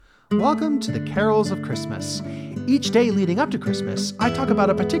Welcome to the Carols of Christmas. Each day leading up to Christmas, I talk about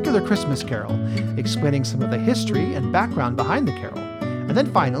a particular Christmas carol, explaining some of the history and background behind the carol. And then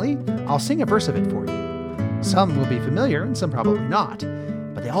finally, I'll sing a verse of it for you. Some will be familiar and some probably not,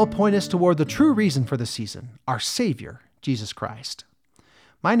 but they all point us toward the true reason for the season, our Savior, Jesus Christ.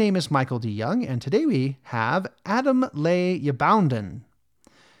 My name is Michael D. Young, and today we have Adam Lay Ybounden.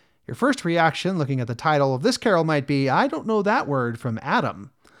 Your first reaction looking at the title of this carol might be, I don't know that word from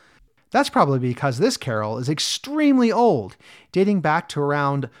Adam. That's probably because this carol is extremely old, dating back to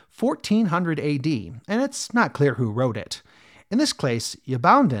around 1400 AD, and it's not clear who wrote it. In this case,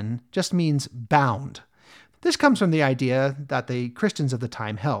 Ybounden just means bound. This comes from the idea that the Christians of the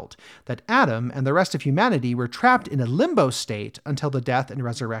time held, that Adam and the rest of humanity were trapped in a limbo state until the death and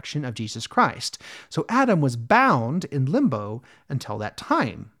resurrection of Jesus Christ. So Adam was bound in limbo until that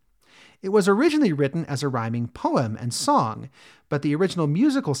time. It was originally written as a rhyming poem and song, but the original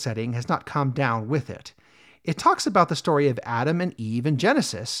musical setting has not come down with it. It talks about the story of Adam and Eve in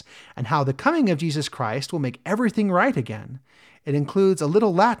Genesis, and how the coming of Jesus Christ will make everything right again. It includes a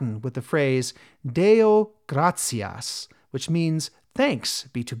little Latin with the phrase Deo gratias, which means thanks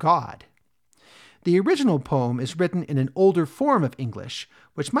be to God. The original poem is written in an older form of English,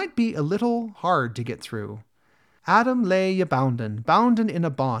 which might be a little hard to get through. Adam lay ybounden, bounden in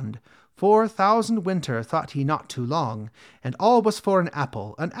a bond. 4,000 winter thought he not too long, and all was for an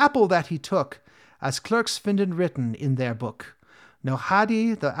apple that he took, as clerks finden written in their book. No had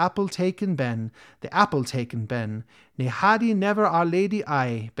he the apple taken ben, ne had he never Our Lady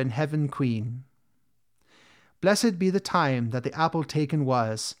I been heaven queen. Blessed be the time that the apple taken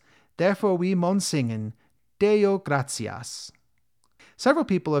was, therefore we maun singen, Deo gratias. Several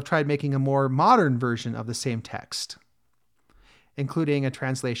people have tried making a more modern version of the same text, including a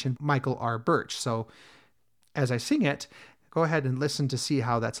translation by Michael R. Birch. So as I sing it, go ahead and listen to see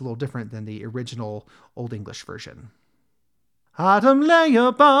how that's a little different than the original Old English version. Adam lay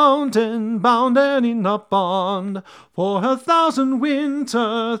ybounden, bounden in a bond, 4,000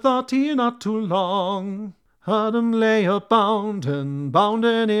 winter thought he not too long. Adam lay ybounden,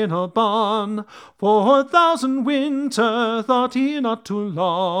 bounden in a bond, 4,000 winter thought he not too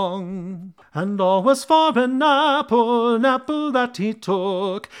long. And all was for an apple that he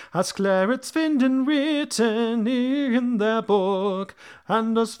took, as clarets finden written in their book.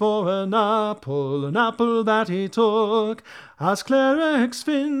 And as for an apple that he took, as clerics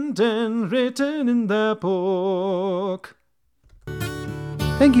finden written in their book.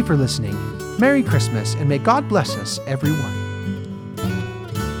 Thank you for listening. Merry Christmas, and may God bless us, everyone.